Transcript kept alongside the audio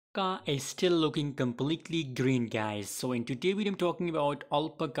Alpaca is still looking completely green, guys. So in today's video I'm talking about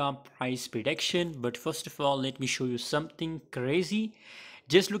Alpaca price prediction, but first of all let me show you something crazy.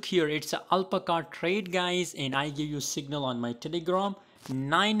 Just look here, it's a Alpaca trade, guys, and I give you signal on my Telegram.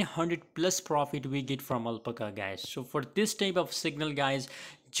 900 plus profit we get from Alpaca, guys. So for this type of signal, guys,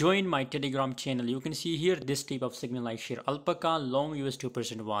 join my Telegram channel. You can see here this type of signal I share. Alpaca long US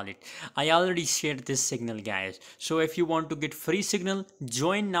 2% wallet. I already shared this signal, guys. So if you want to get free signal,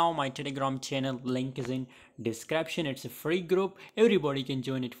 join now my Telegram channel. Link is in description. It's a free group. Everybody can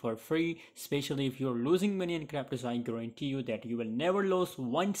join it for free, especially if you're losing money in crypto. So I guarantee you that you will never lose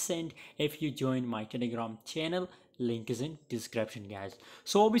 1 cent if you join my Telegram channel. Link is in description, guys.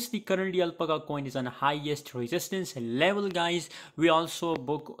 So obviously currently Alpaca coin is on highest resistance level, guys. We also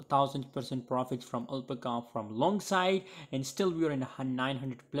book 1000% profits from Alpaca from long side, and still we are in a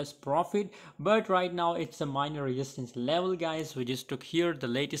 900 plus profit, but right now it's a minor resistance level, guys. We just took here the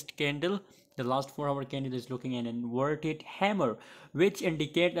latest candle. The last 4 hour candle is looking at an inverted hammer, which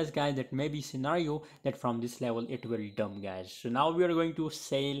indicates us, guys, that maybe scenario that from this level it will dump, guys. So now we are going to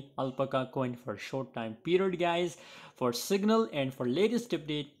sell Alpaca coin for short time period, guys. For signal and for latest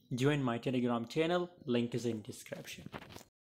update, join my Telegram channel. Link is in description.